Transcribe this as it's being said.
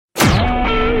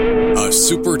a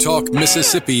SuperTalk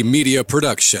Mississippi media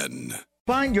production.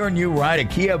 Find your new ride at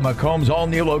Kia Macomb's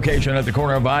all-new location at the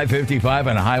corner of I-55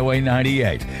 and Highway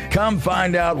 98. Come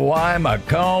find out why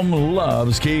Macomb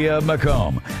loves Kia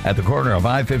Macomb at the corner of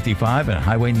I-55 and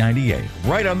Highway 98.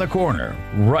 Right on the corner,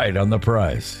 right on the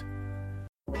price.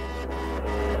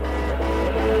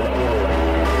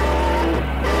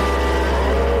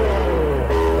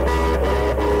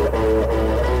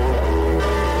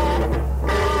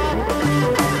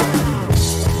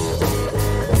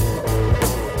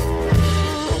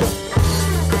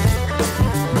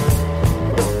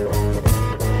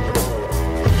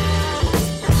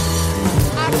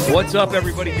 What's up,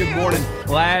 everybody? Good morning.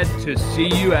 Glad to see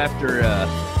you after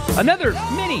another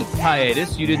mini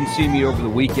hiatus. You didn't see me over the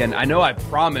weekend. I know I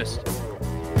promised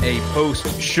a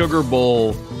post-Sugar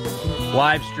Bowl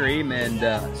live stream, and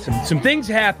some things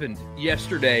happened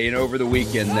yesterday and over the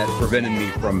weekend that prevented me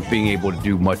from being able to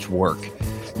do much work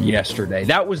yesterday.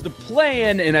 That was the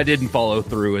plan, and I didn't follow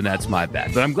through, and that's my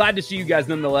bad. But I'm glad to see you guys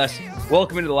nonetheless.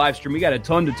 Welcome into the live stream. We got a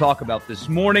ton to talk about this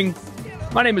morning.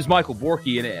 My name is Michael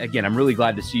Borky, and again, I'm really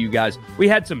glad to see you guys. We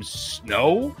had some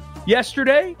snow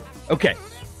yesterday. Okay,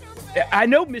 I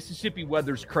know Mississippi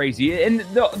weather's crazy, and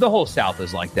the whole South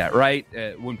is like that, right?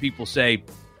 When people say,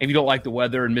 if you don't like the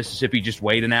weather in Mississippi, just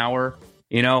wait an hour,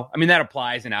 you know? I mean, that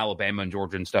applies in Alabama and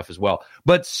Georgia and stuff as well.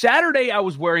 But Saturday, I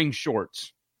was wearing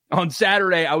shorts. On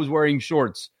Saturday, I was wearing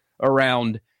shorts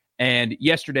around, and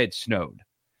yesterday it snowed.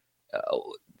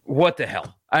 What the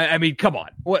hell? I mean, come on.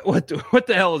 What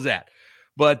the hell is that?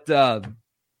 But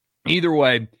either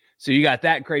way, so you got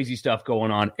that crazy stuff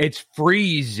going on. It's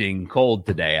freezing cold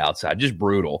today outside, just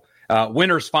brutal.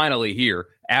 Winter's finally here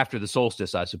after the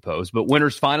solstice, I suppose. But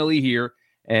winter's finally here,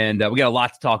 and we got a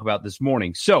lot to talk about this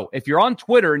morning. So if you're on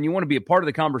Twitter and you want to be a part of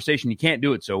the conversation, you can't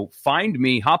do it. So find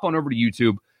me, hop on over to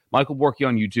YouTube, Michael Borky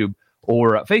on YouTube,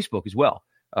 or Facebook as well.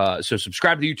 So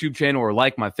subscribe to the YouTube channel or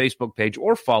like my Facebook page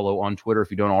or follow on Twitter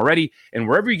if you don't already. And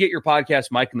wherever you get your podcast,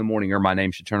 Mike in the Morning or my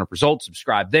name should turn up results.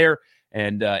 Subscribe there.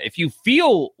 And if you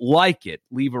feel like it,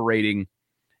 leave a rating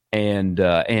and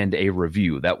a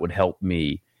review. That would help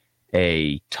me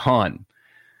a ton.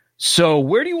 So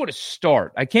where do you want to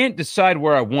start? I can't decide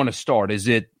where I want to start. Is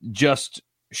it just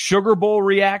Sugar Bowl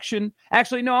reaction?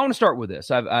 Actually, no, I want to start with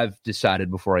this. I've decided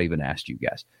before I even asked you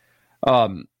guys.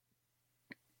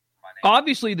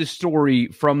 Obviously, the story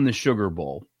from the Sugar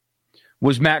Bowl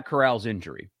was Matt Corral's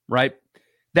injury, right?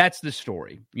 That's the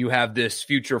story. You have this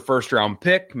future first-round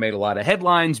pick, made a lot of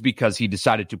headlines because he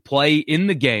decided to play in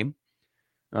the game,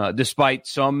 despite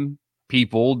some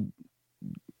people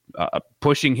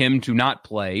pushing him to not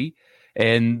play,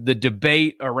 and the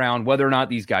debate around whether or not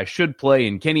these guys should play,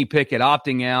 and Kenny Pickett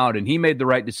opting out, and he made the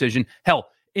right decision. Hell,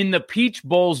 in the Peach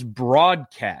Bowl's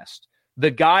broadcast, the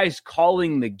guys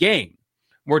calling the game,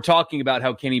 we're talking about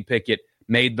how Kenny Pickett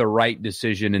made the right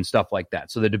decision and stuff like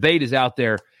that. So the debate is out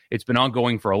there. It's been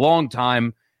ongoing for a long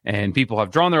time, and people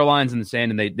have drawn their lines in the sand,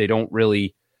 and they don't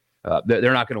really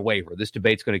they're not going to waver. This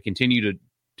debate's going to continue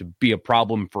to be a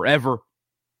problem forever.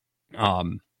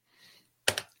 And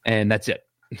that's it.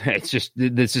 It's just,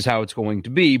 this is how it's going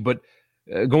to be. But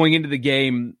going into the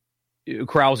game,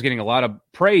 Corral's getting a lot of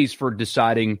praise for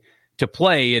deciding to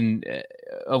play. And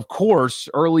of course,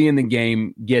 early in the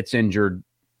game, gets injured,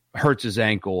 hurts his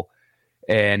ankle,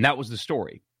 and that was the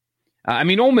story. I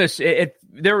mean, Ole Miss,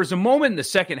 there was a moment in the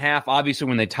second half, obviously,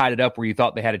 when they tied it up where you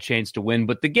thought they had a chance to win,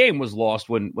 but the game was lost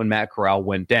when Matt Corral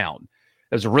went down.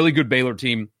 It was a really good Baylor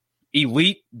team,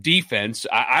 elite defense.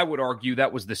 I would argue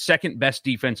that was the second best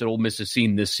defense that Ole Miss has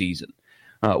seen this season,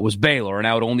 was Baylor, and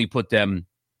I would only put them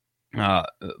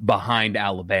behind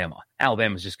Alabama.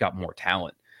 Alabama's just got more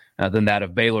talent than that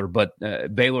of Baylor, but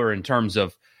Baylor, in terms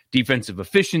of defensive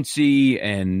efficiency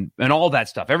and all that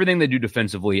stuff, everything they do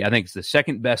defensively, I think it's the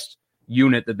second best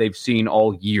unit that they've seen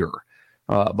all year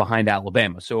behind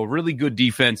Alabama. So a really good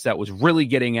defense that was really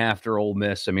getting after Ole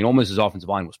Miss. I mean, Ole Miss's offensive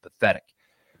line was pathetic.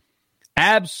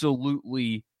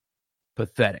 Absolutely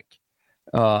pathetic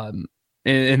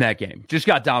in that game. Just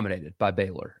got dominated by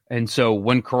Baylor. And so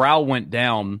when Corral went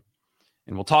down,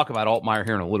 and we'll talk about Altmaier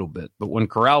here in a little bit, but when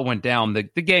Corral went down, the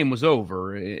game was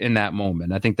over in that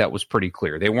moment. I think that was pretty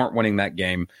clear. They weren't winning that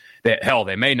game.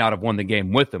 They may not have won the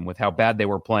game with him, with how bad they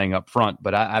were playing up front,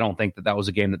 but I don't think that was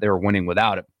a game that they were winning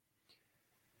without him.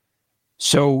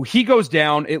 So he goes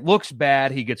down. It looks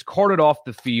bad. He gets carted off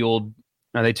the field.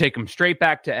 They take him straight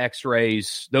back to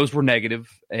x-rays. Those were negative,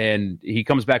 and he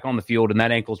comes back on the field, and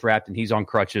that ankle's wrapped, and he's on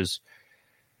crutches.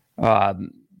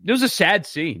 It was a sad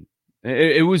scene.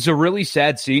 It was a really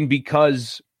sad scene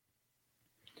because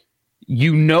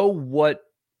you know what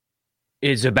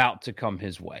is about to come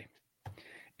his way.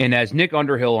 And as Nick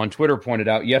Underhill on Twitter pointed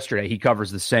out yesterday, he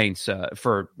covers the Saints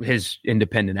for his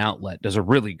independent outlet, does a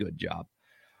really good job.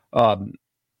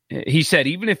 He said,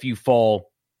 even if you fall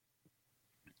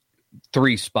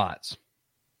 3 spots,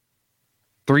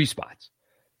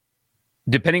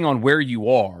 depending on where you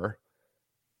are,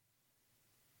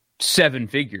 7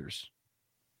 figures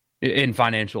in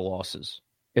financial losses.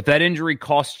 If that injury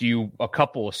costs you a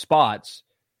couple of spots,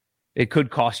 it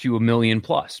could cost you $1 million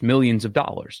plus, millions of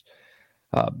dollars.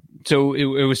 So it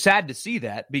was sad to see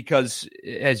that because,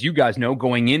 as you guys know,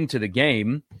 going into the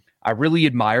game, I really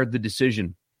admired the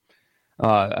decision.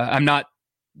 I'm not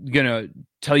going to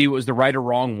tell you it was the right or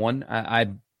wrong one. I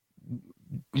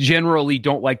generally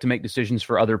don't like to make decisions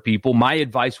for other people. My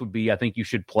advice would be, I think you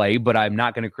should play, but I'm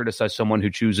not going to criticize someone who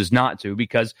chooses not to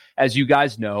because, as you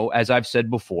guys know, as I've said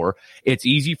before, it's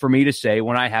easy for me to say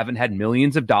when I haven't had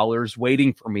millions of dollars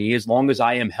waiting for me as long as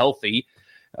I am healthy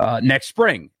next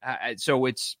spring. So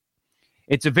it's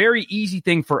a very easy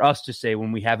thing for us to say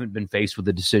when we haven't been faced with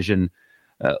a decision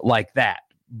like that.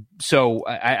 So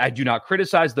I do not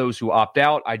criticize those who opt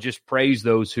out. I just praise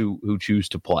those who choose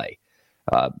to play.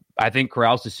 I think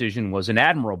Corral's decision was an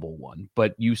admirable one,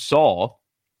 but you saw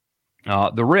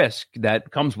the risk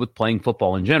that comes with playing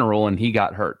football in general, and he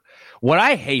got hurt. What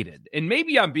I hated, and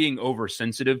maybe I'm being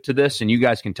oversensitive to this, and you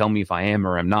guys can tell me if I am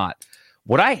or I'm not,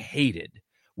 what I hated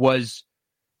was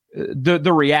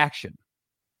the reaction.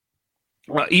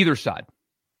 Either side.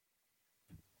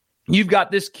 You've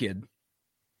got this kid,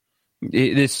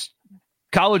 this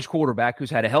college quarterback who's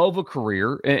had a hell of a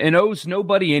career and owes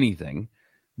nobody anything,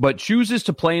 but chooses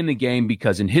to play in the game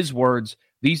because, in his words,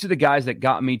 these are the guys that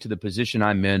got me to the position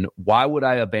I'm in. Why would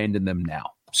I abandon them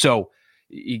now? So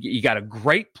you got a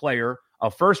great player, a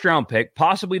first-round pick,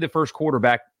 possibly the first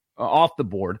quarterback off the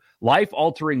board,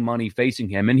 life-altering money facing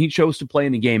him, and he chose to play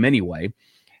in the game anyway,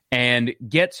 and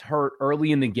gets hurt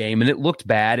early in the game, and it looked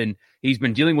bad, and he's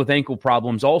been dealing with ankle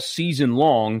problems all season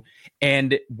long,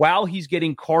 and while he's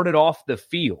getting carted off the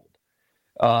field,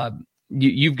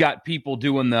 you've got people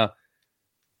doing the,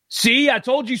 see, I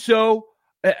told you so.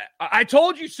 I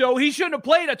told you so. He shouldn't have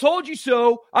played. I told you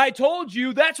so. I told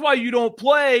you. That's why you don't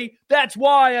play. That's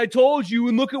why I told you.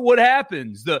 And look at what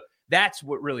happens. That's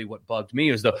what bugged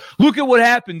me is look at what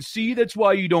happens. See, that's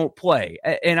why you don't play.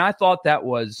 And I thought that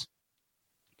was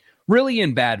really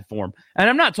in bad form. And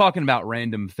I'm not talking about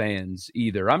random fans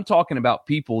either. I'm talking about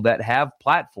people that have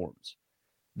platforms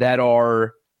that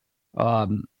are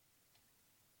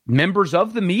members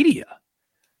of the media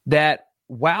that,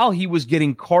 while he was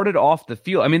getting carted off the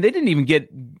field, I mean, they didn't even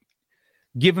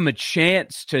give him a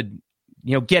chance to,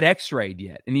 get x-rayed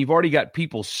yet. And you've already got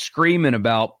people screaming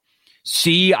about,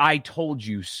 see, I told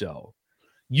you so.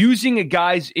 Using a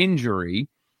guy's injury,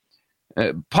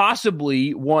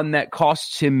 possibly one that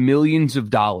costs him millions of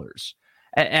dollars,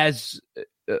 as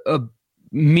a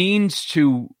means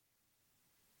to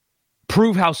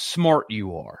prove how smart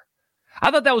you are. I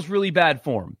thought that was really bad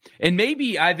form. And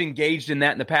maybe I've engaged in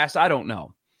that in the past. I don't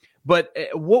know. But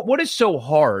what is so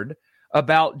hard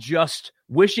about just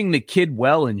wishing the kid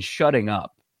well and shutting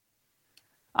up?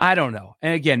 I don't know.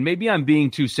 And again, maybe I'm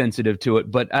being too sensitive to it.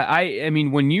 But I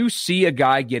mean, when you see a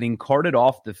guy getting carted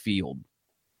off the field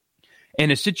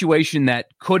in a situation that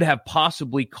could have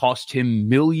possibly cost him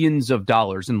millions of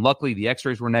dollars, and luckily the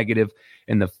x-rays were negative,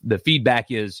 and the feedback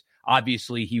is,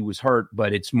 obviously, he was hurt,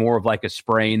 but it's more of like a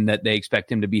sprain that they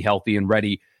expect him to be healthy and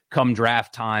ready come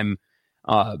draft time,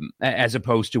 as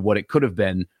opposed to what it could have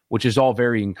been, which is all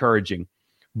very encouraging.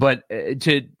 But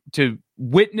to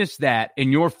witness that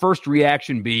and your first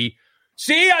reaction be,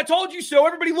 see, I told you so.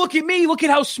 Everybody look at me. Look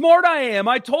at how smart I am.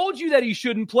 I told you that he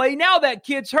shouldn't play. Now that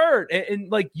kid's hurt.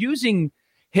 And like using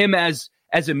him as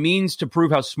a means to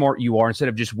prove how smart you are instead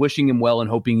of just wishing him well and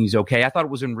hoping he's okay. I thought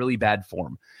it was in really bad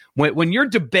form. When you're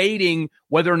debating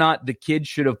whether or not the kid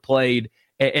should have played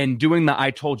and doing the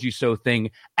I told you so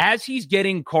thing as he's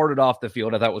getting carted off the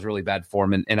field, I thought it was really bad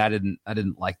form, and I didn't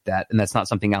like that, and that's not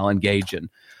something I'll engage in.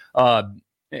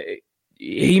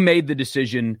 He made the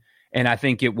decision, and I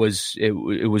think it was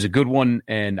a good one,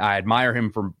 and I admire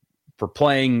him for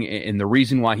playing and the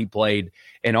reason why he played.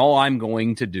 And all I'm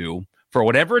going to do, for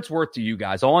whatever it's worth to you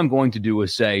guys, all I'm going to do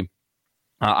is say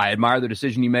I admire the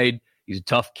decision he made. He's a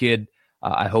tough kid.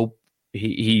 I hope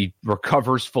he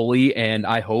recovers fully, and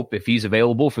I hope if he's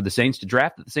available for the Saints to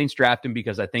draft, that the Saints draft him,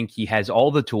 because I think he has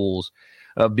all the tools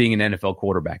of being an NFL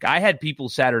quarterback. I had people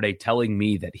Saturday telling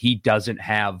me that he doesn't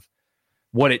have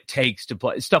what it takes to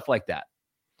play, stuff like that.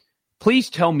 Please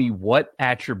tell me what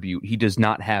attribute he does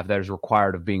not have that is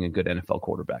required of being a good NFL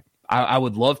quarterback. I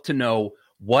would love to know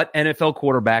what NFL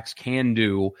quarterbacks can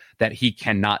do that he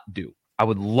cannot do. I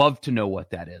would love to know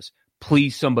what that is.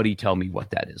 Please, somebody tell me what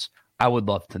that is. I would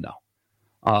love to know.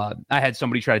 I had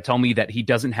somebody try to tell me that he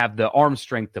doesn't have the arm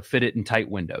strength to fit it in tight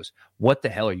windows. What the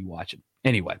hell are you watching?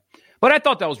 Anyway, but I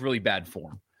thought that was really bad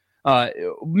form.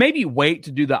 Maybe wait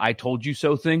to do the I told you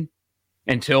so thing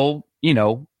until,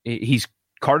 he's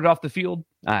carted off the field.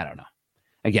 I don't know.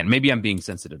 Again, maybe I'm being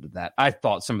sensitive to that. I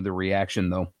thought some of the reaction,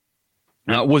 though,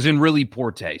 was in really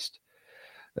poor taste.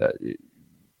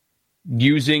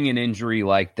 Using an injury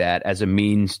like that as a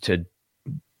means to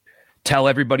tell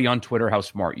everybody on Twitter how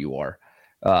smart you are,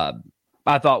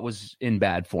 I thought was in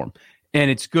bad form. And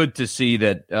it's good to see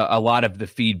that a lot of the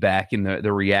feedback and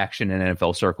the reaction in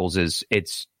NFL circles is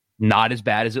it's not as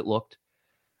bad as it looked.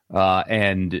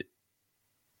 And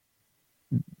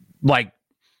like,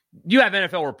 you have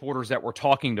NFL reporters that were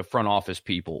talking to front office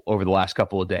people over the last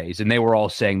couple of days, and they were all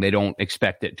saying they don't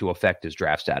expect it to affect his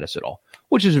draft status at all,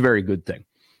 which is a very good thing.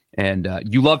 And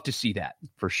you love to see that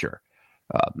for sure.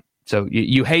 So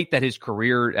you hate that his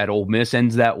career at Ole Miss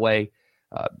ends that way.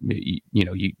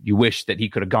 You wish that he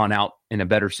could have gone out in a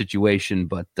better situation,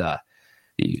 but I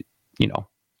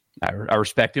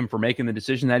respect him for making the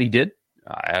decision that he did.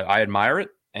 I admire it.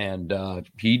 And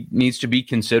he needs to be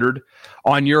considered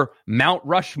on your Mount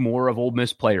Rushmore of Ole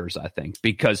Miss players, I think,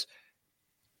 because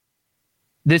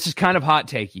this is kind of hot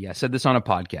takey. I said this on a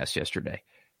podcast yesterday.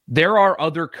 There are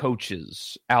other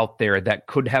coaches out there that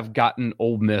could have gotten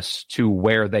Ole Miss to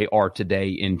where they are today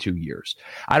in 2 years.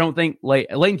 I don't think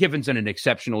Lane Kiffin's done an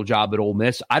exceptional job at Ole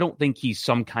Miss. I don't think he's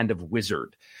some kind of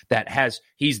wizard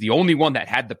he's the only one that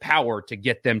had the power to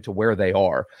get them to where they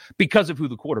are because of who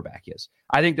the quarterback is.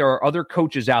 I think there are other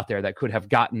coaches out there that could have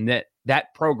gotten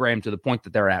that program to the point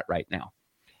that they're at right now.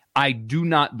 I do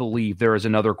not believe there is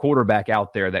another quarterback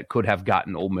out there that could have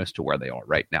gotten Ole Miss to where they are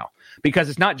right now, because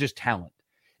it's not just talent.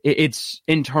 It's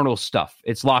internal stuff.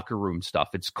 It's locker room stuff.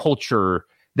 It's culture,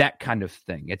 that kind of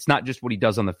thing. It's not just what he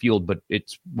does on the field, but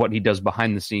it's what he does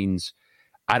behind the scenes.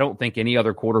 I don't think any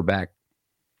other quarterback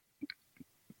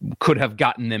could have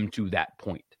gotten them to that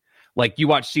point. Like, you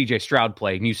watch CJ Stroud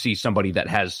play and you see somebody that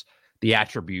has the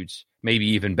attributes, maybe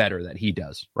even better, that he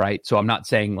does, right? So I'm not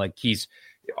saying like he's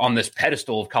on this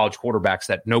pedestal of college quarterbacks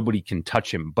that nobody can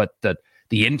touch him, but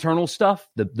the internal stuff,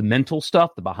 the mental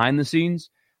stuff, the behind the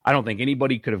scenes, I don't think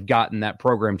anybody could have gotten that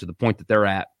program to the point that they're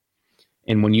at.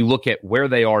 And when you look at where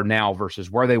they are now versus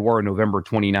where they were in November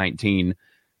 2019,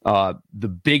 the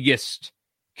biggest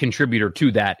contributor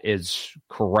to that is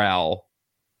Corral,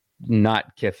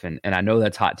 not Kiffin. And I know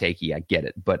that's hot takey. I get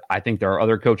it. But I think there are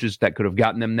other coaches that could have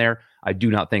gotten them there. I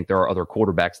do not think there are other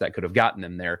quarterbacks that could have gotten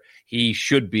them there. He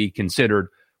should be considered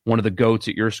one of the GOATs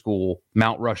at your school,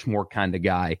 Mount Rushmore kind of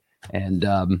guy. And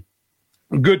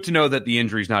good to know that the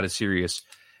injury is not as serious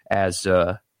as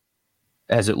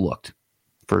it looked,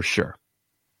 for sure.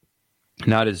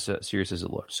 Not as serious as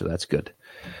it looked, so that's good.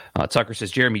 Tucker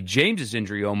says Jeremy James's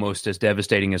injury almost as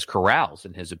devastating as Corral's,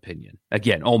 in his opinion.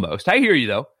 Again, almost. I hear you,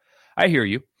 though. I hear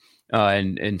you.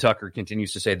 And Tucker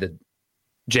continues to say that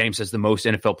James has the most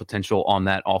NFL potential on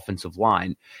that offensive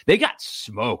line. They got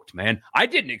smoked, man.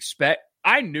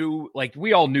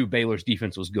 We all knew Baylor's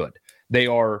defense was good. They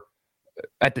are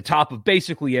at the top of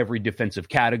basically every defensive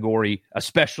category,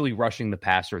 especially rushing the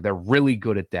passer. They're really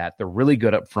good at that. They're really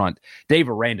good up front. Dave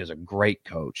Aranda's a great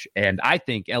coach, and I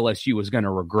think LSU is going to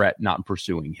regret not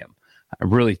pursuing him. I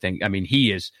really think,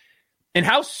 he is. And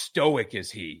how stoic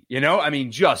is he?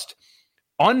 Just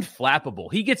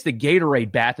unflappable. He gets the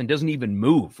Gatorade bath and doesn't even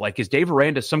move. Like, is Dave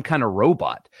Aranda some kind of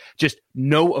robot? Just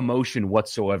no emotion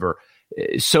whatsoever.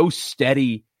 So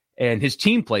steady. And his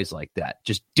team plays like that,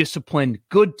 just disciplined,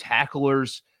 good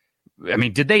tacklers.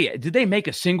 Did they make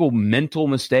a single mental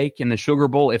mistake in the Sugar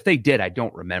Bowl? If they did, I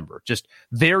don't remember. Just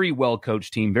very well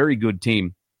coached team, very good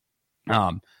team.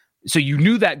 So you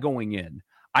knew that going in.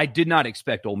 I did not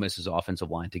expect Ole Miss's offensive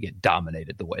line to get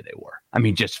dominated the way they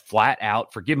were. Just flat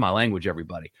out, forgive my language,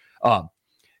 everybody,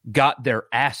 got their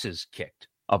asses kicked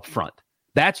up front.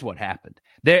 That's what happened.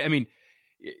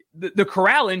 The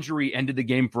Corral injury ended the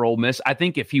game for Ole Miss. I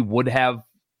think if he would have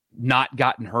not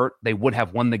gotten hurt, they would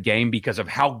have won the game because of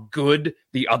how good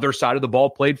the other side of the ball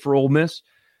played for Ole Miss.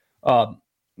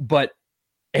 But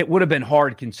it would have been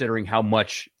hard considering how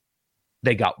much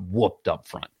they got whooped up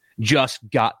front. Just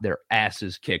got their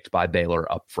asses kicked by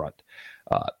Baylor up front.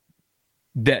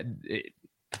 They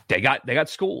got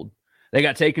schooled. They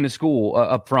got taken to school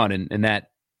up front, and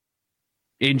that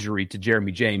injury to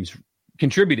Jeremy James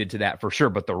contributed to that for sure,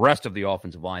 but the rest of the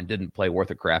offensive line didn't play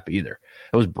worth a crap either.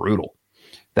 It was brutal.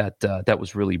 That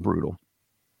was really brutal.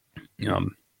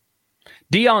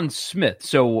 Deion Smith.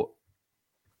 So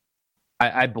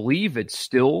I believe it's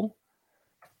still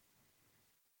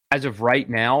As of right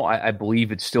now, I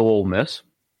believe it's still Ole Miss.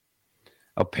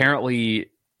 Apparently,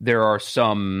 there are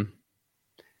some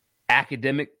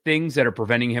academic things that are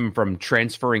preventing him from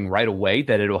transferring right away,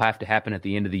 that it'll have to happen at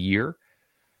the end of the year.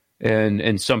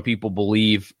 And some people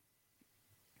believe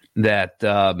that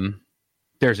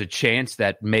there's a chance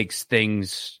that makes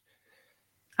things,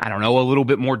 I don't know, a little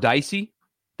bit more dicey,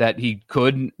 that he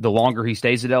could, the longer he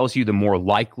stays at LSU, the more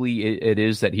likely it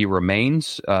is that he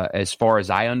remains. As far as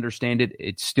I understand it,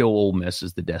 it's still Ole Miss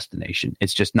as the destination.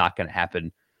 It's just not going to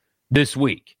happen this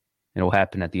week. It'll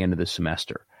happen at the end of the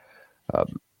semester.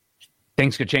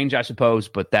 Things could change, I suppose,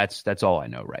 but that's all I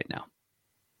know right now.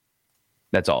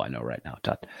 That's all I know right now,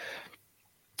 Todd.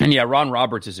 And yeah, Ron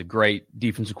Roberts is a great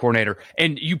defensive coordinator.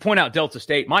 And you point out Delta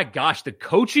State. My gosh, the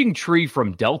coaching tree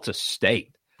from Delta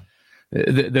State.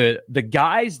 The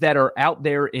guys that are out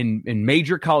there in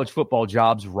major college football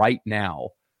jobs right now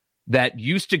that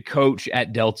used to coach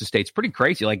at Delta State, it's pretty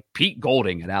crazy. Like Pete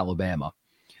Golding at Alabama.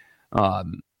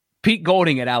 Pete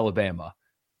Golding at Alabama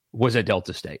was at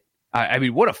Delta State. I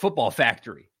mean, what a football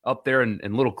factory up there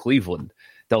in little Cleveland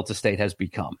Delta State has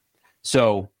become.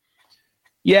 So,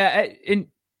 yeah, and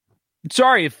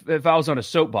sorry if I was on a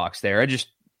soapbox there.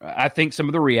 I think some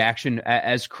of the reaction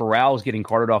as Corral is getting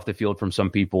carted off the field from some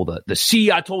people, the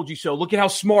see, I told you so. Look at how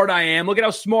smart I am. Look at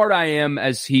how smart I am,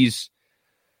 as he's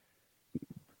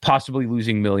possibly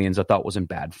losing millions, I thought was in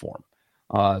bad form.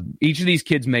 Each of these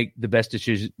kids make the best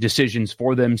decisions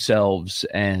for themselves,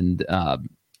 and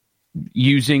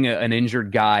using an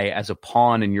injured guy as a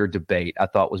pawn in your debate, I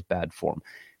thought was bad form.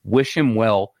 Wish him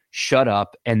well, shut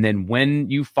up, and then when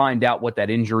you find out what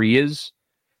that injury is,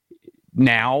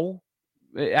 now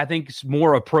I think it's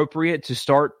more appropriate to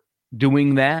start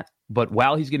doing that. But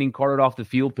while he's getting carted off the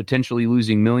field, potentially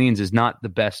losing millions, is not the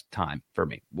best time for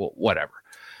me. Well, whatever.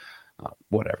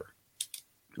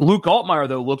 Luke Altmaier,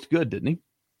 though, looked good, didn't he?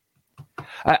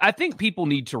 I think people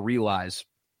need to realize,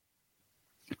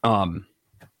 because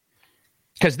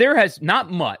there has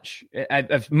not much.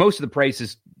 Most of the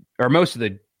praises, or most of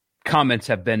the comments,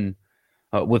 have been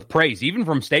with praise, even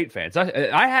from State fans.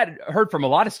 I had heard from a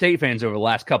lot of State fans over the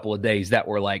last couple of days that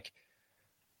were like,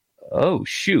 oh,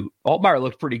 shoot, Altmaier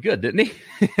looked pretty good, didn't he?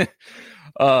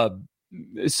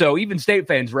 So even State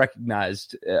fans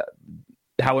recognized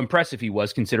how impressive he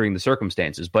was considering the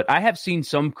circumstances. But I have seen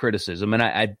some criticism, and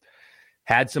I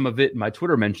had some of it in my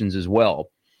Twitter mentions as well.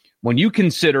 When you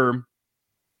consider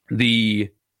the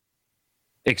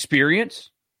experience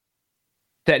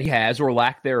that he has, or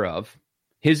lack thereof,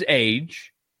 his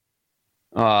age,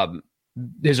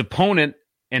 his opponent,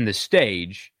 and the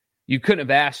stage, you couldn't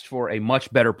have asked for a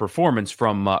much better performance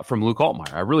from Luke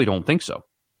Altmaier. I really don't think so.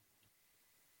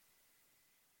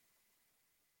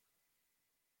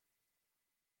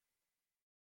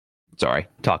 Sorry,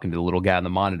 talking to the little guy on the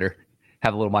monitor.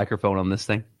 Have a little microphone on this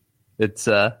thing. It's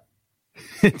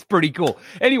it's pretty cool.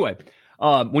 Anyway,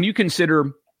 when you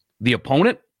consider the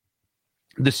opponent,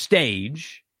 the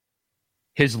stage,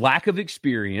 his lack of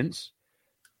experience,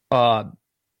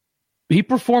 he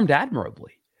performed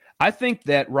admirably. I think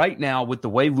that right now, with the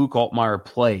way Luke Altmaier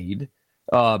played,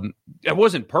 it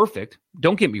wasn't perfect.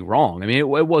 Don't get me wrong. I mean,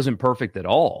 it wasn't perfect at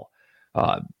all.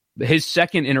 His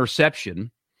second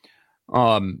interception,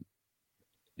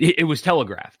 it was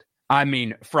telegraphed. I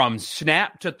mean, from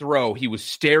snap to throw, he was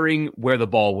staring where the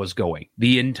ball was going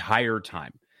the entire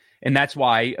time. And that's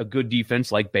why a good defense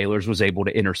like Baylor's was able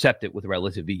to intercept it with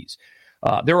relative ease.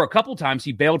 There were a couple times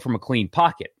he bailed from a clean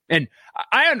pocket. And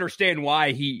I understand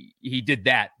why he did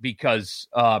that, because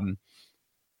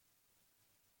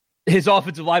his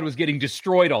offensive line was getting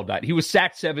destroyed all night. He was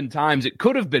sacked 7 times. It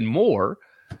could have been more,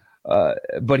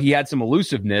 but he had some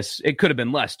elusiveness. It could have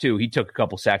been less, too. He took a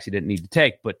couple sacks he didn't need to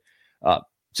take. But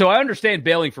so I understand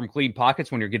bailing from clean pockets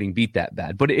when you're getting beat that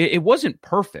bad. But it wasn't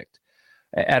perfect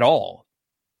at all.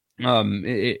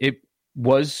 It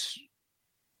was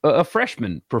a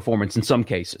freshman performance in some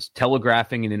cases,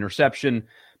 telegraphing an interception,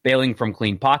 bailing from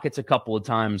clean pockets a couple of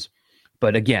times.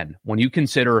 But again, when you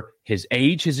consider his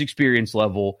age, his experience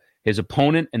level, his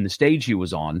opponent, and the stage he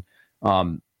was on,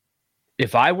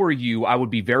 if I were you, I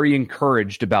would be very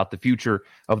encouraged about the future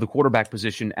of the quarterback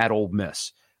position at Ole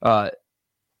Miss.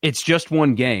 It's just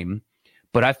one game,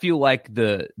 but I feel like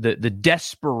the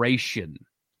desperation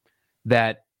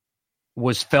that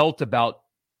was felt about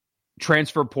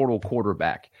transfer portal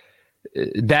quarterback,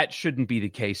 that shouldn't be the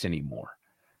case anymore.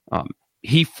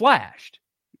 He flashed,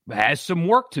 has some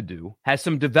work to do, has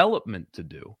some development to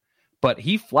do, but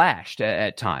he flashed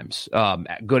at times.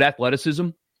 Good athleticism,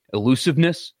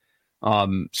 elusiveness,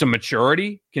 some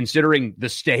maturity considering the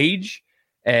stage.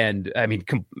 And I mean,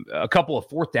 a couple of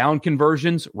 4th down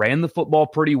conversions, ran the football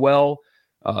pretty well.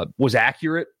 was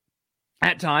accurate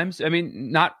at times. I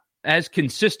mean, not as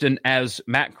consistent as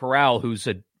Matt Corral, who's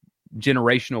a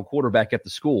generational quarterback at the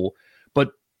school,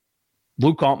 but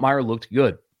Luke Altmyer looked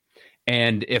good.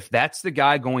 And if that's the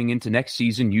guy going into next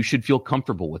season, you should feel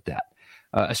comfortable with that,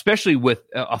 especially with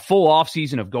a full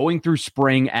offseason of going through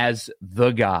spring as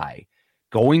the guy,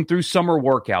 going through summer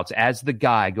workouts as the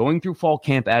guy, going through fall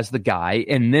camp as the guy,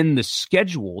 and then the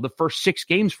schedule, the first 6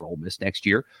 games for Ole Miss next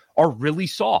year are really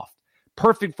soft.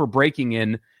 Perfect for breaking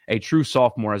in a true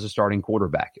sophomore as a starting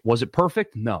quarterback. Was it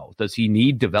perfect? No. Does he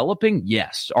need developing?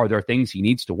 Yes. Are there things he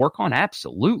needs to work on?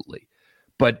 Absolutely.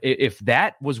 But if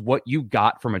that was what you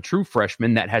got from a true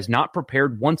freshman that has not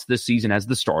prepared once this season as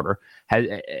the starter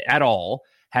at all,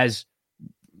 has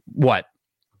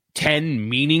 10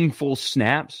 meaningful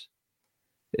snaps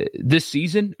this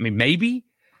season? I mean, maybe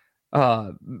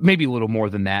a little more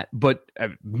than that, but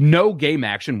no game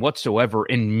action whatsoever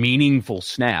in meaningful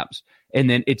snaps. And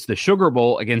then it's the Sugar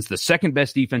Bowl against the second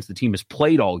best defense the team has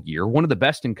played all year, one of the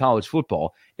best in college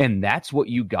football, and that's what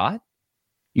you got?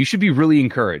 You should be really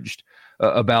encouraged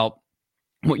about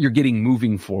what you're getting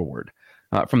moving forward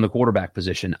from the quarterback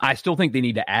position. I still think they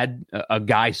need to add a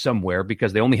guy somewhere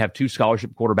because they only have 2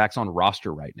 scholarship quarterbacks on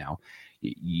roster right now.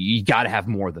 You got to have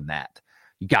more than that.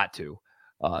 You got to.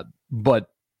 But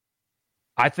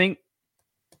I think,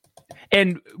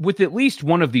 and with at least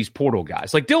one of these portal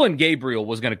guys, like Dylan Gabriel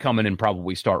was going to come in and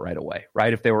probably start right away,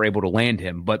 right, if they were able to land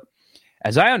him. But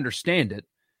as I understand it,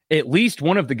 at least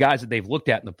one of the guys that they've looked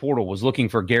at in the portal was looking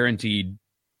for guaranteed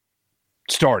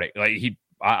starting. Like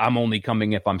I'm only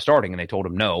coming if I'm starting. And they told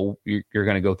him, no, you're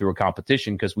going to go through a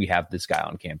competition because we have this guy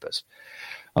on campus.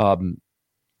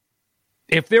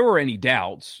 If there were any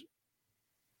doubts,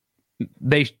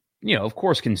 they, of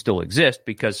course can still exist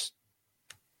because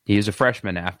he is a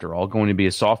freshman after all, going to be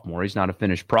a sophomore. He's not a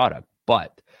finished product,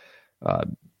 but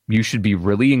you should be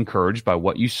really encouraged by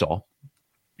what you saw.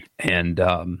 And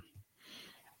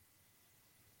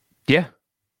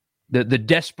the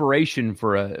desperation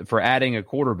for adding a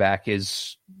quarterback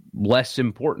is less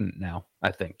important now,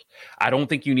 I think. I don't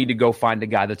think you need to go find a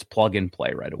guy that's plug and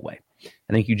play right away.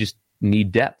 I think you just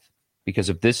need depth, because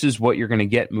if this is what you're going to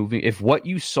get moving, if what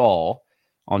you saw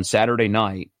on Saturday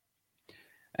night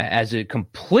as a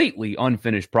completely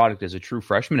unfinished product as a true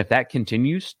freshman, if that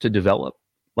continues to develop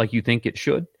like you think it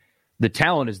should, the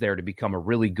talent is there to become a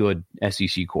really good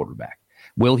SEC quarterback.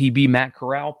 Will he be Matt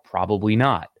Corral? Probably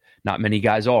not. Not many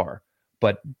guys are.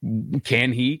 But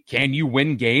can he? Can you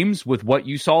win games with what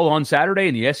you saw on Saturday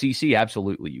in the SEC?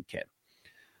 Absolutely you can.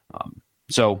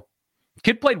 So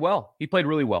kid played well. He played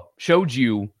really well. Showed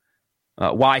you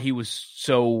why he was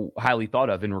so highly thought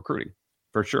of in recruiting,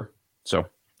 for sure. So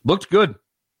looked good.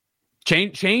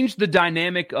 Change the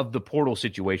dynamic of the portal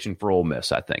situation for Ole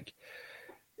Miss, I think.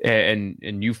 And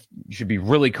you should be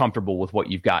really comfortable with what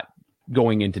you've got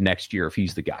going into next year if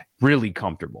he's the guy. Really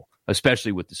comfortable,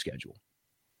 especially with the schedule.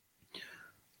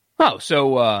 Oh,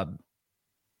 so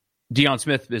Deion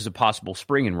Smith is a possible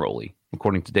spring enrollee,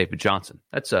 according to David Johnson.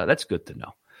 That's good to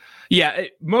know. Yeah,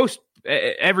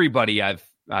 everybody I've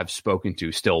spoken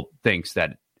to still thinks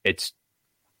that it's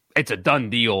a done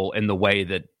deal in the way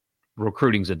that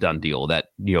recruiting's a done deal, that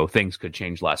things could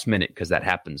change last minute because that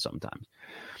happens sometimes.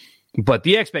 But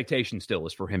the expectation still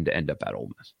is for him to end up at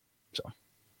Ole Miss. So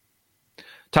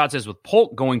Todd says, with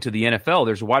Polk going to the NFL,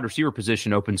 there's a wide receiver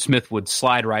position open. Smith would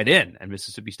slide right in, and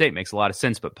Mississippi State makes a lot of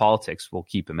sense, but politics will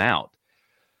keep him out.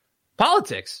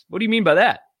 Politics? What do you mean by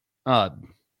that? I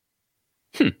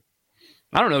don't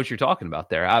know what you're talking about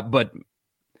there. But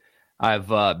I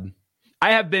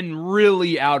have been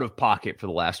really out of pocket for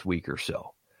the last week or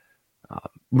so.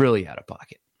 Really out of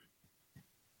pocket.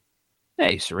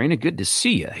 Hey, Serena, good to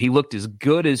see you. He looked as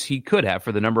good as he could have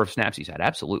for the number of snaps he's had.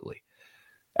 Absolutely.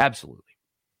 Absolutely.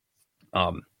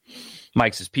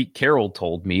 Mike says, Pete Carroll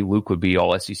told me Luke would be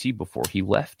all SEC before he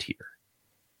left here.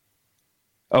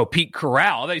 Oh, Pete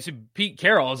Corral. They said Pete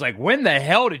Carroll. I was like, when the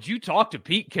hell did you talk to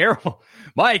Pete Carroll?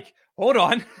 Mike, hold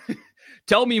on.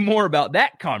 Tell me more about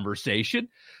that conversation.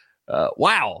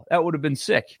 Wow, that would have been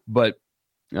sick. But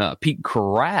Pete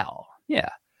Corral, yeah.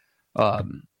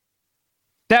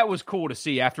 That was cool to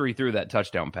see after he threw that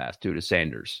touchdown pass to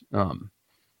Sanders.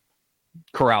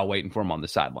 Corral waiting for him on the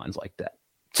sidelines like that.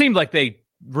 Seemed like they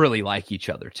really like each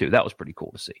other, too. That was pretty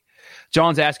cool to see.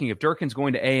 John's asking if Durkin's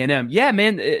going to A&M. Yeah,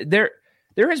 man, there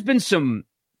has been some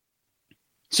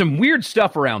weird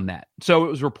stuff around that. So it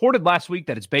was reported last week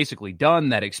that it's basically done,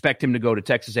 that expect him to go to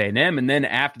Texas A&M. And then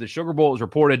after the Sugar Bowl, it was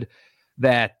reported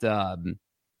that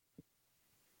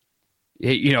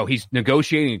he's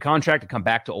negotiating a contract to come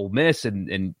back to Ole Miss,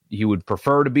 and he would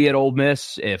prefer to be at Ole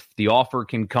Miss if the offer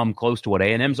can come close to what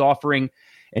A&M's offering.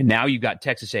 And now you've got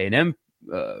Texas A&M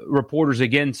reporters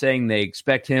again saying they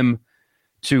expect him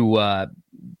to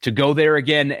go there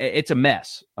again. It's a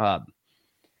mess.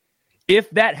 If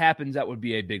that happens, that would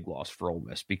be a big loss for Ole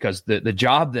Miss, because the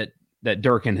job that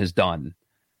Durkin has done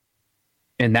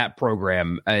in that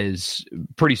program is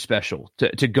pretty special.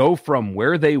 To go from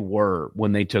where they were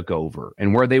when they took over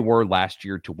and where they were last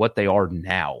year to what they are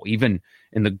now, even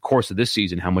in the course of this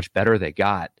season, how much better they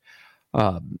got,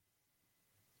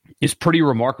 is pretty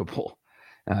remarkable.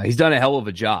 He's done a hell of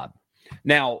a job.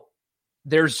 Now,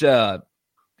 there's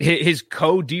his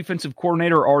co-defensive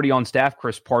coordinator already on staff,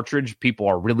 Chris Partridge. People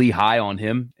are really high on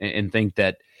him and think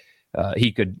that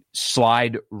he could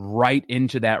slide right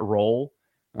into that role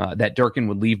that Durkin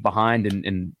would leave behind.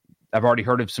 And I've already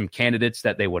heard of some candidates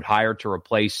that they would hire to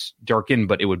replace Durkin,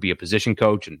 but it would be a position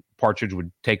coach, and Partridge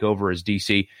would take over as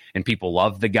DC. And people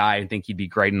love the guy and think he'd be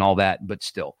great and all that, but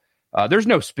still. There's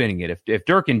no spinning it. If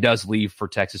Durkin does leave for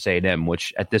Texas A&M,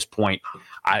 which at this point,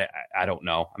 I don't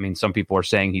know. I mean, some people are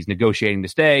saying he's negotiating to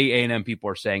stay. A&M people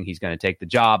are saying he's going to take the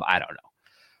job. I don't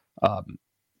know.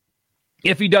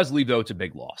 If he does leave, though, it's a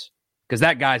big loss, because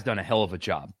that guy's done a hell of a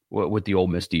job with the Ole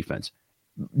Miss defense.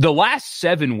 The last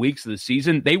 7 weeks of the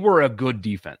season, they were a good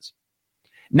defense.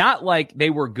 Not like they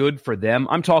were good for them.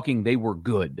 I'm talking they were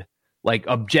good. Like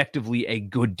objectively a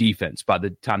good defense by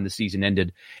the time the season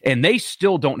ended. And they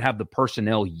still don't have the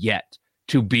personnel yet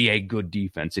to be a good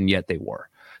defense, and yet they were.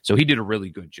 So he did a really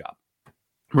good job.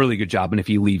 Really good job. And if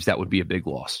he leaves, that would be a big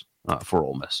loss for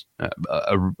Ole Miss.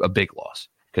 A big loss,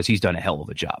 because he's done a hell of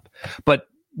a job. But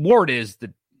word is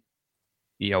that,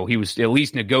 he was at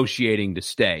least negotiating to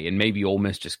stay, and maybe Ole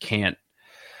Miss just can't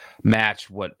match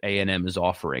what A&M is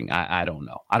offering. I don't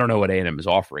know. I don't know what A&M is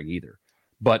offering either.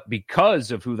 But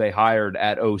because of who they hired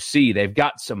at OC, they've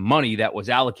got some money that was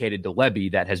allocated to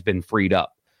Lebby that has been freed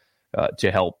up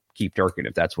to help keep Durkin,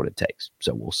 if that's what it takes.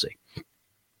 So we'll see.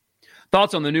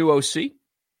 Thoughts on the new OC?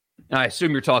 I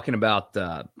assume you're talking about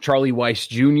Charlie Weis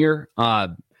Jr.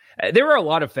 There were a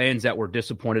lot of fans that were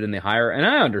disappointed in the hire, and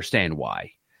I understand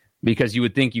why. Because you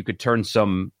would think you could turn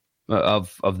some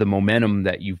of the momentum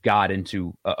that you've got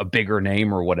into a bigger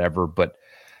name or whatever, but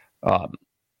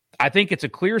I think it's a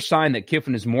clear sign that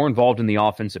Kiffin is more involved in the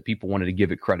offense that people wanted to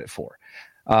give it credit for.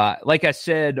 Like I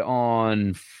said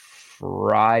on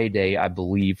Friday, I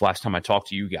believe, last time I talked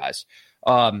to you guys,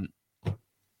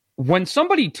 when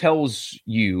somebody tells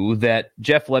you that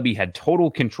Jeff Lebby had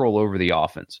total control over the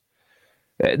offense,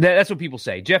 that's what people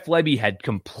say. Jeff Lebby had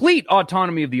complete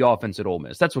autonomy of the offense at Ole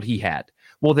Miss. That's what he had.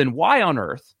 Well, then why on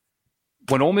earth,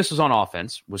 when Ole Miss was on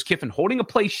offense, was Kiffin holding a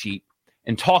play sheet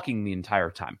and talking the entire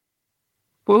time?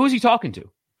 Well, who was he talking to?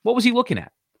 What was he looking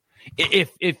at? If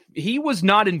he was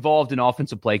not involved in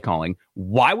offensive play calling,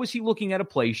 why was he looking at a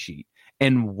play sheet?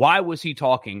 And why was he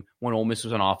talking when Ole Miss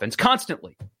was on offense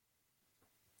constantly?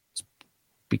 It's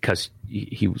because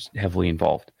he was heavily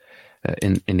involved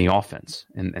in the offense.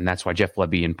 And that's why Jeff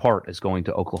Lebby, in part, is going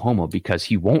to Oklahoma, because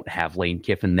he won't have Lane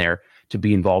Kiffin there to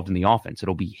be involved in the offense.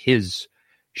 It'll be his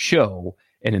show.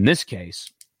 And in this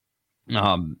case,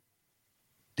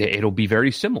 it'll be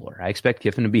very similar. I expect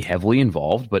Kiffin to be heavily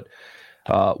involved, but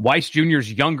Weis Jr.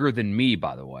 is younger than me,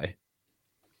 by the way.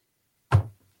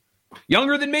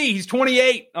 Younger than me. He's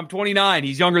 28. I'm 29.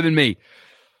 He's younger than me.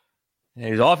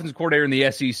 He's offensive coordinator in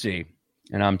the SEC.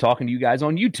 And I'm talking to you guys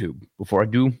on YouTube before I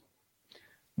do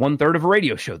 1/3 of a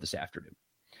radio show this afternoon.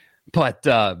 But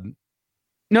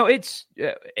no, it's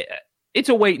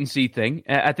a wait and see thing.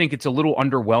 I think it's a little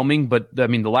underwhelming, but I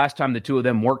mean, the last time the two of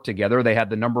them worked together, they had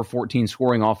the number 14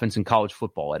 scoring offense in college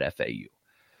football at FAU.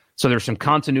 So there's some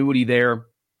continuity there.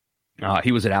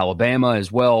 He was at Alabama as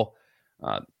well.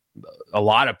 A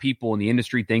lot of people in the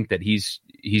industry think that he's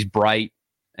bright,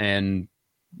 and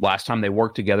last time they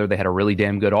worked together, they had a really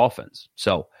damn good offense.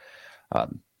 So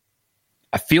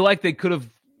I feel like they could have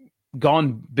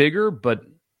gone bigger, but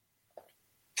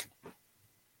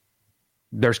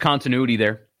there's continuity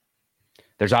there.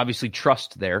 There's obviously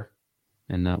trust there,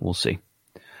 and we'll see.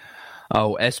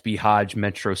 Oh, SB Hodge,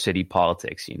 Metro City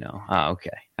politics,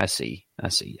 okay. I see.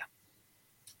 Yeah.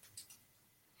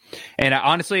 And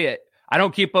honestly, I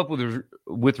don't keep up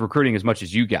with recruiting as much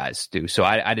as you guys do, so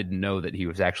I didn't know that he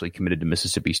was actually committed to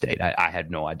Mississippi State. I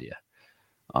had no idea.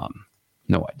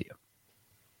 No idea.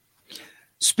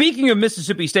 Speaking of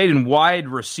Mississippi State and wide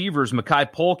receivers,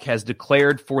 Makai Polk has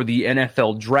declared for the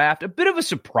NFL draft. A bit of a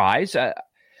surprise.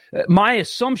 My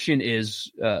assumption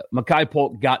is Makai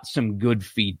Polk got some good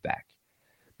feedback,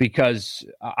 because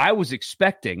I was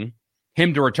expecting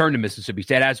him to return to Mississippi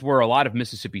State, as were a lot of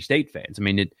Mississippi State fans. I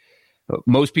mean,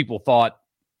 most people thought,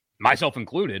 myself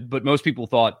included, but most people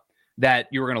thought that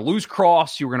you were going to lose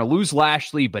Cross, you were going to lose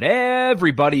Lashley, but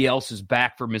everybody else is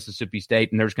back for Mississippi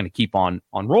State, and they're just going to keep on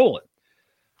rolling.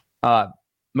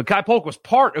 Makai Polk was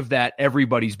part of that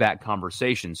everybody's back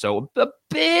conversation. So a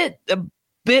bit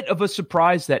of a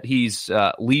surprise that he's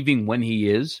leaving when he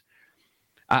is.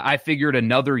 I figured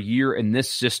another year in this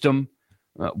system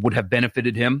would have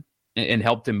benefited him and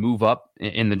helped him move up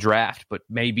in the draft, but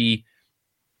maybe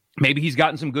he's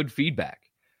gotten some good feedback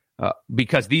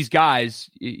because these guys,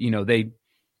 they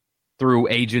through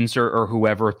agents or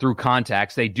whoever, through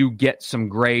contacts, they do get some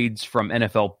grades from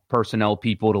NFL personnel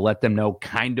people to let them know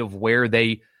kind of where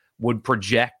they would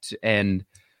project, and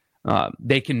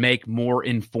they can make more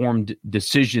informed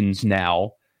decisions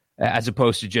now as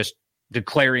opposed to just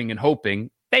declaring and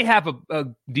hoping. They have a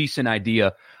decent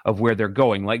idea of where they're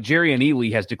going. Like Jerrion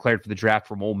Ealy has declared for the draft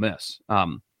from Ole Miss.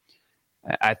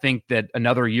 I think that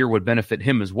another year would benefit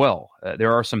him as well.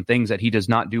 There are some things that he does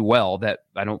not do well that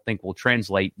I don't think will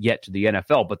translate yet to the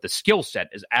NFL, but the skill set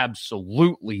is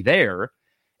absolutely there.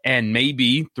 And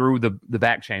maybe through the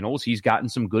back channels, he's gotten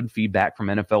some good feedback from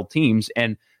NFL teams.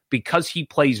 And because he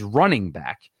plays running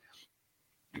back,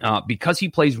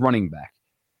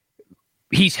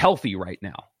 he's healthy right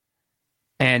now.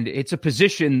 And it's a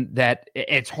position that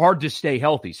it's hard to stay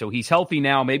healthy. So he's healthy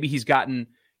now. Maybe he's gotten,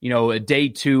 a day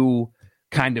 2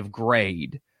 kind of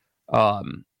grade.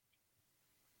 And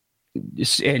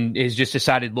has just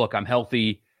decided, look, I'm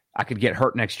healthy. I could get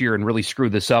hurt next year and really screw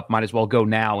this up. Might as well go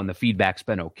now. And the feedback's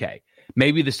been okay.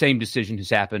 Maybe the same decision has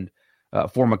happened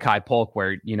for Makai Polk,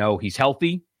 where, he's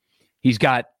healthy. He's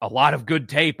got a lot of good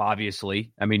tape,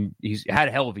 obviously. I mean, he's had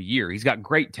a hell of a year. He's got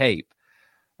great tape.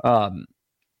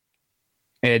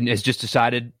 And has just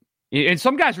decided, and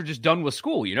some guys are just done with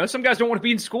school. Some guys don't want to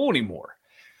be in school anymore.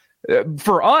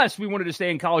 For us, we wanted to stay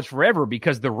in college forever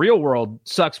because the real world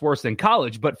sucks worse than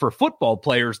college. But for football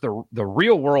players, the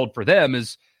real world for them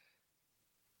is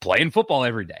playing football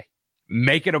every day,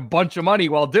 making a bunch of money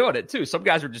while doing it too. Some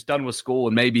guys are just done with school,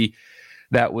 and maybe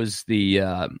that was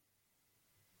the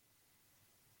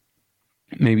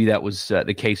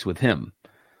case with him.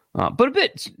 But a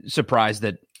bit surprised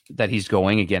that he's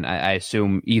going. Again, I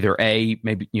assume either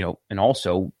maybe, and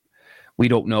also we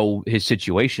don't know his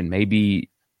situation. Maybe,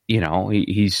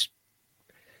 he's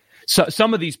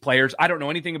some of these players, I don't know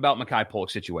anything about Makai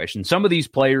Polk's situation. Some of these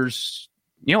players,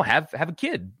 have a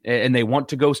kid and they want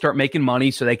to go start making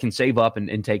money so they can save up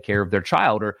and take care of their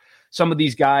child. Or some of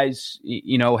these guys,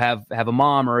 have a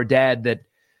mom or a dad that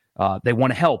they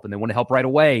want to help and they want to help right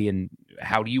away. And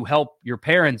how do you help your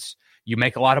parents? You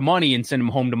make a lot of money and send them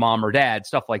home to mom or dad,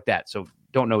 stuff like that. So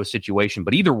don't know his situation.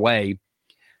 But either way,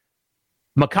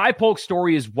 Makai Polk's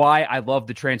story is why I love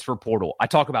the transfer portal. I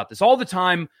talk about this all the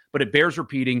time, but it bears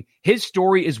repeating. His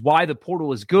story is why the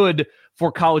portal is good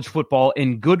for college football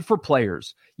and good for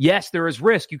players. Yes, there is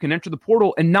risk. You can enter the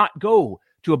portal and not go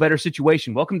to a better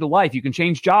situation. Welcome to life. You can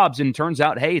change jobs, and it turns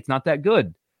out, hey, it's not that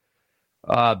good.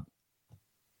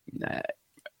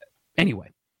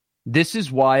 Anyway, this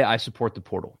is why I support the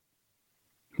portal.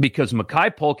 Because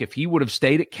Makai Polk, if he would have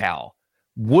stayed at Cal,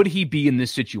 would he be in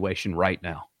this situation right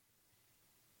now?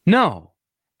 No,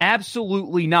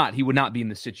 absolutely not. He would not be in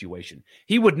this situation.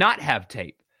 He would not have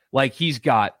tape like he's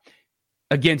got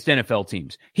against NFL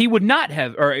teams. He would not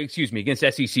have, against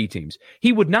SEC teams.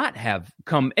 He would not have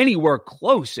come anywhere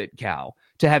close at Cal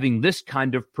to having this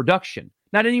kind of production.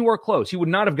 Not anywhere close. He would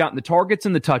not have gotten the targets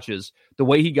and the touches the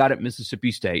way he got at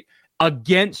Mississippi State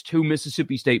against who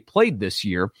Mississippi State played this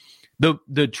year.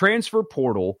 The transfer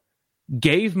portal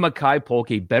gave Makai Polk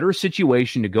a better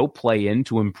situation to go play in,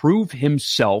 to improve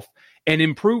himself and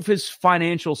improve his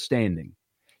financial standing.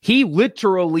 He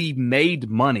literally made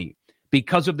money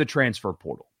because of the transfer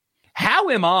portal. How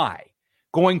am I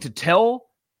going to tell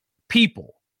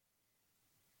people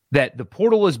that the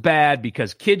portal is bad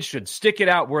because kids should stick it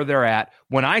out where they're at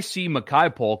when I see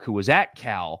Makai Polk, who was at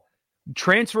Cal,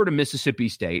 transfer to Mississippi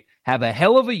State, have a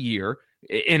hell of a year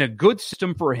in a good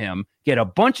system for him, get a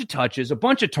bunch of touches, a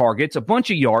bunch of targets, a bunch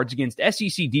of yards against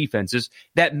SEC defenses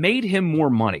that made him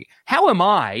more money? How am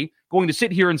I going to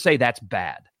sit here and say that's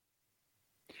bad?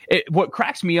 What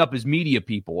cracks me up is media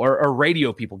people or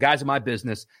radio people, guys in my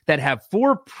business, that have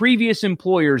 4 previous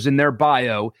employers in their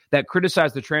bio that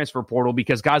criticize the transfer portal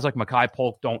because guys like Makai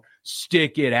Polk don't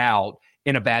stick it out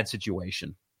in a bad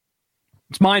situation.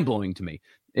 It's mind-blowing to me.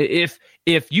 If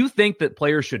you think that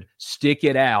players should stick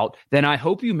it out, then I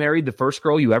hope you married the first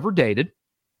girl you ever dated.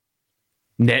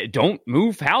 Don't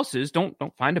move houses. Don't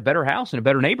find a better house in a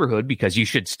better neighborhood because you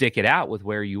should stick it out with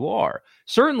where you are.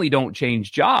 Certainly don't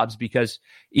change jobs because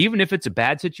even if it's a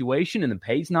bad situation and the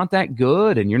pay's not that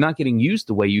good and you're not getting used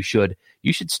the way you should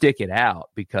stick it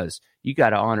out because you got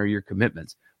to honor your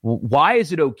commitments. Why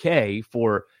is it okay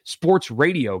for sports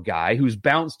radio guy who's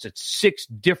bounced to 6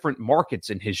 different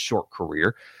markets in his short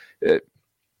career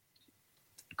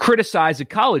criticize a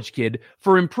college kid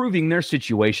for improving their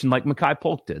situation like Makai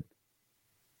Polk did?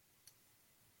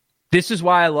 This is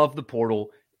why I love the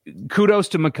portal. Kudos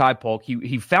to Makai Polk.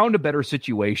 He found a better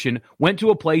situation, went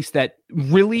to a place that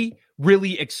really,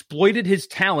 really exploited his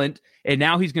talent, and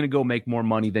now he's going to go make more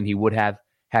money than he would have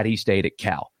had he stayed at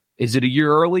Cal. Is it a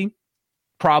year early?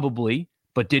 Probably.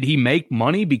 But did he make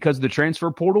money because of the transfer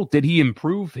portal? Did he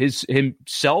improve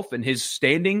himself and his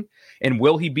standing? And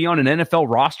will he be on an NFL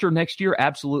roster next year?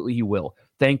 Absolutely he will.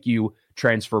 Thank you,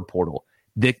 transfer portal.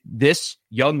 This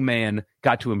young man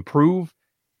got to improve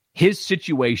his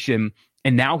situation,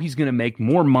 and now he's going to make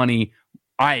more money.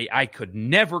 I could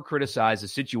never criticize a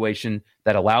situation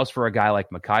that allows for a guy like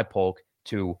Makai Polk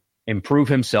to improve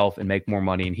himself and make more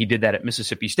money, and he did that at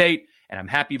Mississippi State, and I'm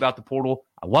happy about the portal.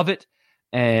 I love it,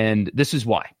 and this is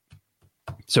why.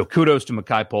 So kudos to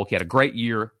Makai Polk. He had a great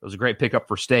year. It was a great pickup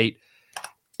for State.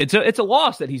 It's a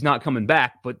loss that he's not coming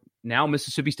back, but now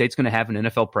Mississippi State's going to have an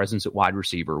NFL presence at wide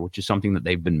receiver, which is something that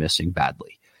they've been missing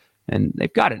badly, and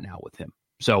they've got it now with him.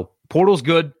 So portal's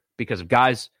good because of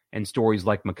guys and stories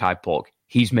like Makai Polk.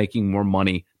 He's making more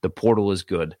money. The portal is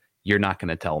good. You're not going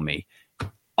to tell me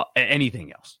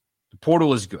anything else. The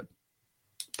portal is good.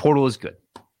 Portal is good.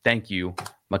 Thank you,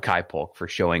 Makai Polk, for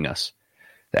showing us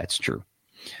that's true.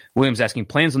 William's asking,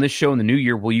 plans on this show in the new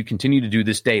year, will you continue to do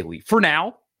this daily? For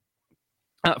now.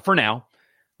 I don't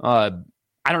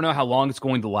know how long it's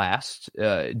going to last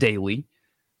daily.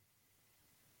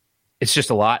 It's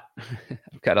just a lot.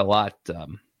 I've got a lot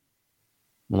going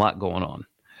on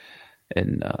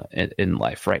in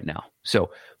life right now. So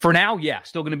for now, yeah,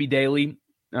 still going to be daily.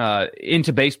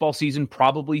 Into baseball season,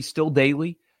 probably still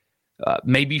daily.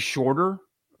 Maybe shorter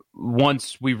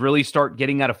once we really start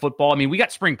getting out of football. I mean, we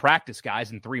got spring practice,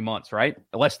 guys, in 3 months, right?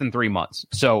 Less than 3 months.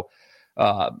 So,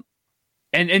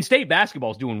 and state basketball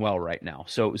is doing well right now.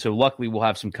 So luckily we'll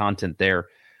have some content there.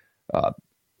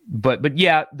 But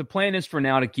yeah, the plan is for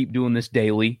now to keep doing this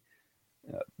daily.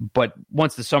 But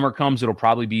once the summer comes, it'll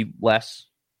probably be less,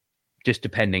 just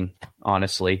depending,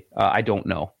 honestly. I don't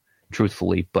know,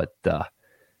 truthfully, but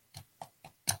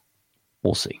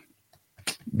we'll see.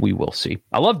 We will see.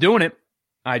 I love doing it.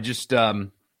 I just I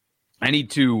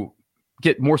need to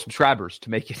get more subscribers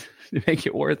to make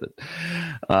it worth it.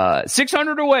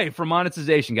 600 away from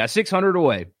monetization, guys. 600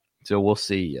 away. So we'll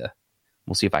see.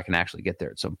 We'll see if I can actually get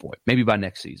there at some point. Maybe by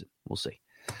next season. We'll see.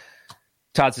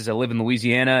 Todd says, I live in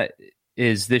Louisiana.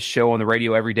 Is this show on the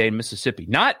radio every day in Mississippi?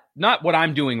 Not what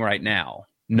I'm doing right now.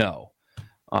 No.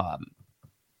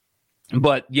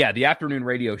 But yeah, the afternoon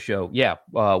radio show. Yeah,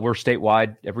 we're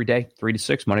statewide every day, 3 to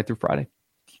 6, Monday through Friday.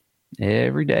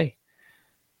 Every day.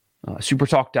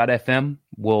 Supertalk.fm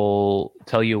will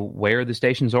tell you where the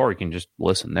stations are. You can just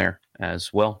listen there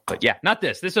as well. But yeah, not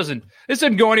this. This doesn't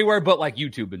go anywhere but like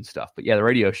YouTube and stuff. But yeah, the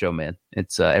radio show, man,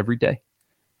 it's every day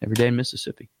in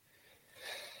Mississippi.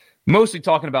 Mostly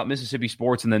talking about Mississippi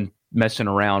sports and then messing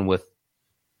around with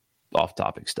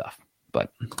off-topic stuff.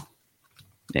 But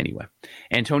anyway,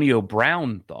 Antonio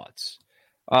Brown thoughts.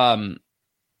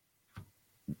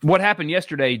 What happened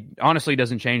yesterday honestly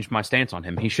doesn't change my stance on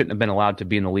him. He shouldn't have been allowed to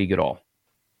be in the league at all.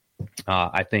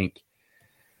 I think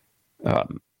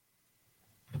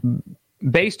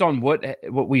based on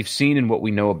what we've seen and what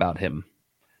we know about him,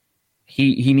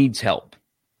 he needs help.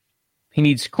 He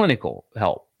needs clinical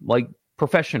help, like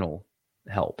professional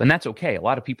help. And that's okay. A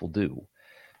lot of people do.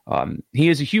 He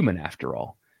is a human after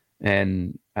all.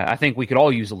 And I think we could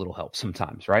all use a little help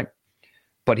sometimes, right?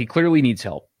 But he clearly needs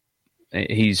help.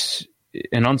 He's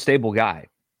an unstable guy.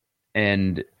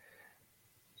 And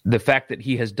the fact that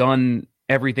he has done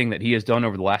everything that he has done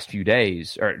over the last few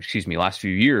years,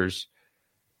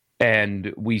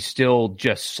 and we still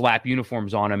just slap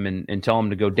uniforms on him and tell him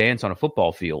to go dance on a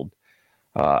football field,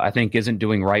 I think isn't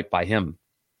doing right by him.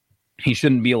 He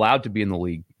shouldn't be allowed to be in the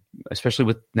league, especially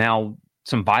with now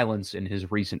some violence in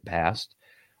his recent past,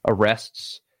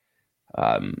 arrests,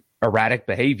 erratic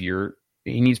behavior.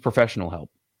 He needs professional help.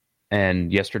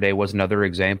 And yesterday was another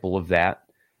example of that.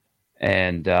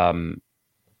 And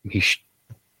he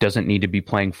doesn't need to be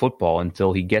playing football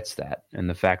until he gets that. And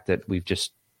the fact that we've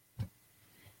just,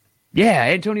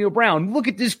 Antonio Brown, look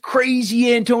at this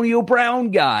crazy Antonio Brown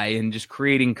guy, and just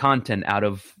creating content out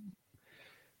of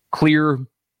clear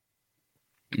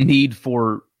need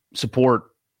for support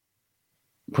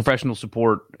professional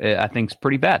support, I think, is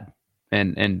pretty bad.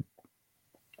 And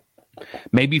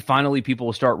maybe finally people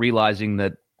will start realizing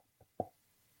that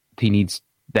he needs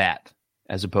that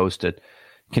as opposed to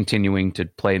continuing to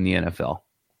play in the NFL.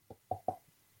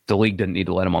 The league doesn't need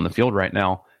to let him on the field right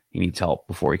now. He needs help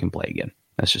before he can play again.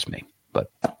 That's just me. But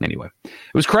anyway,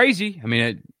 it was crazy. I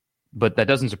mean, but that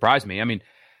doesn't surprise me. I mean,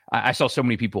 I saw so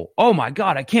many people, oh my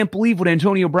God, I can't believe what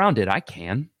Antonio Brown did. I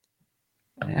can.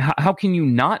 How can you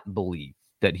not believe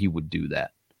that he would do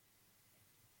that?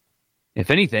 If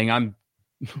anything,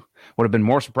 would have been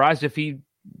more surprised if he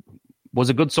was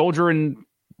a good soldier and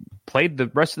played the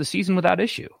rest of the season without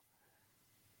issue.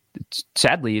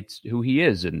 Sadly, it's who he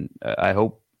is, and I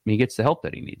hope he gets the help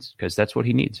that he needs, because that's what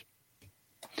he needs.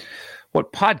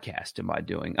 What podcast am I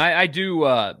doing? I do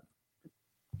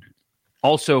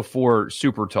also for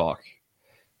Super Talk.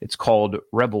 It's called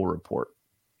Rebel Report.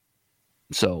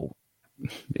 So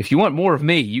if you want more of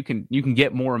me, you can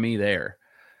get more of me there.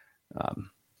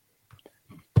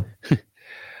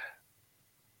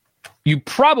 You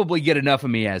probably get enough of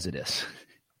me as it is.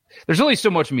 There's only so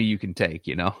much of me you can take,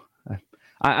 you know.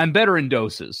 I'm better in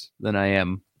doses than I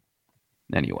am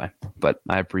anyway, but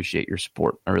I appreciate your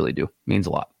support. I really do. It means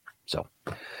a lot. So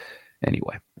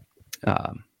anyway,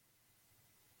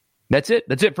 that's it.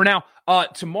 That's it for now.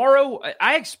 Tomorrow,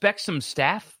 I expect some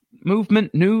staff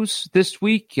movement news this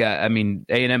week. I mean,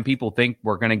 A&M people think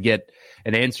we're going to get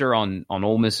an answer on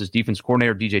Ole Miss's defense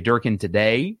coordinator, DJ Durkin,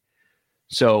 today.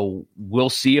 So we'll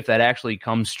see if that actually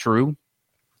comes true.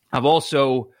 I want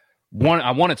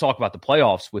to talk about the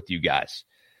playoffs with you guys,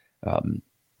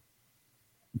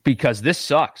 because this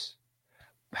sucks.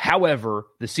 However,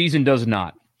 the season does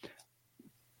not.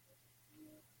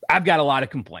 I've got a lot of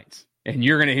complaints, and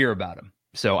you're going to hear about them.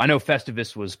 So I know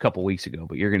Festivus was a couple weeks ago,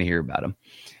 but you're going to hear about them.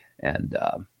 And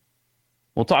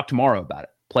we'll talk tomorrow about it,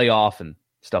 playoff and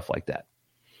stuff like that.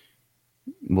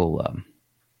 We'll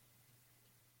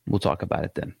talk about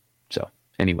it then. So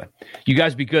anyway, you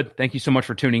guys be good. Thank you so much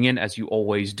for tuning in, as you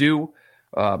always do.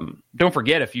 Don't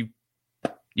forget, if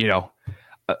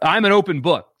I'm an open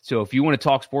book. So if you want to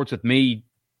talk sports with me,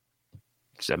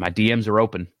 my DMs are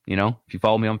open. You know, if you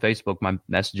follow me on Facebook, my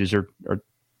messages are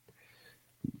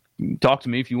talk to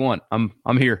me if you want. I'm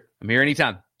here. I'm here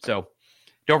anytime. So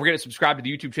don't forget to subscribe to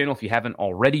the YouTube channel if you haven't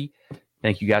already.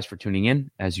 Thank you guys for tuning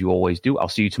in, as you always do. I'll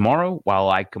see you tomorrow while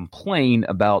I complain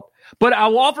about, but I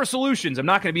will offer solutions. I'm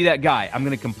not going to be that guy. I'm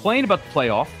going to complain about the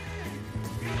playoff,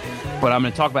 but I'm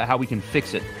going to talk about how we can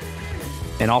fix it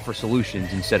and offer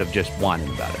solutions instead of just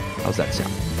whining about it. How's that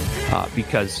sound?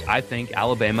 Because I think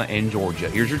Alabama and Georgia,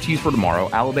 here's your tease for tomorrow,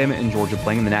 Alabama and Georgia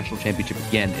playing in the national championship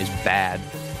again is bad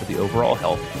for the overall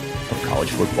health of college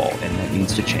football, and that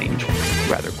needs to change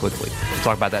rather quickly. We'll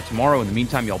talk about that tomorrow. In the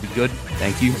meantime, y'all be good.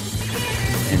 Thank you.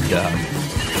 And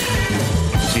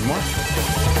we'll see you tomorrow.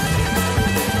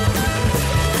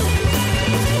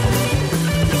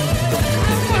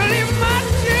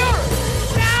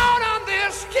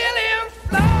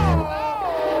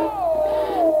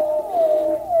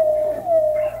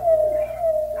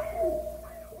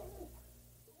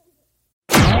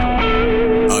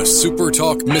 Super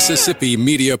Talk Mississippi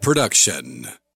Media Production.